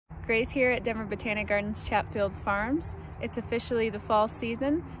Grace here at Denver Botanic Gardens Chatfield Farms. It's officially the fall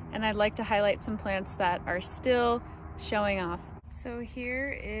season, and I'd like to highlight some plants that are still showing off. So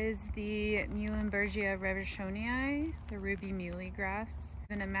here is the Muhlenbergia reverchonii, the Ruby Muhly Grass.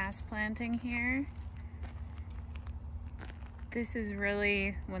 Been a mass planting here. This is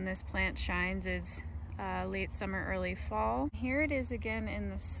really when this plant shines, is late summer, early fall. Here it is again in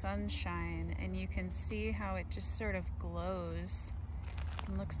the sunshine, and you can see how it just sort of glows.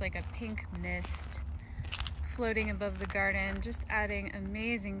 It looks like a pink mist floating above the garden, just adding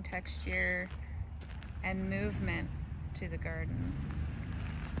amazing texture and movement to the garden.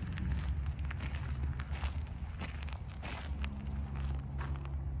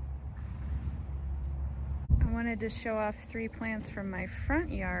 I wanted to show off 3 plants from my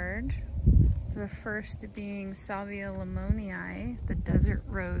front yard. The first being Salvia lemmonii, the Desert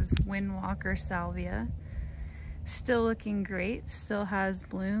Rose WINDWALKER Salvia. Still looking great, still has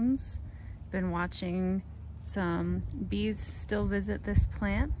blooms. Been watching some bees still visit this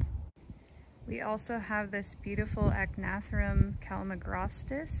plant. We also have this beautiful Achnatherum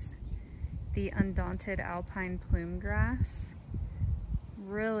calamagrostis, the Undaunted Alpine Plume Grass.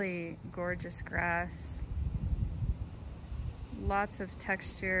 Really gorgeous grass. Lots of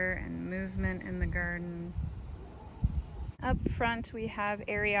texture and movement in the garden. Up front we have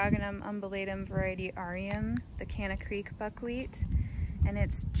Eriogonum umbellatum variety Arium, the KANNAH CREEK Buckwheat, and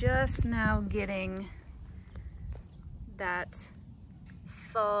it's just now getting that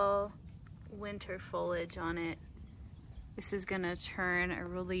fall winter foliage on it. This is gonna turn a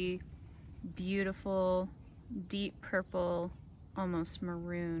really beautiful deep purple, almost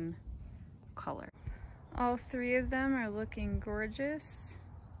maroon color. All 3 of them are looking gorgeous,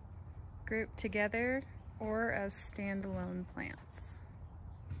 grouped together or as standalone plants.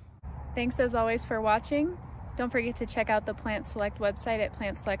 Thanks as always for watching. Don't forget to check out the Plant Select website at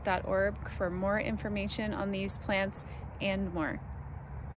plantselect.org for more information on these plants and more.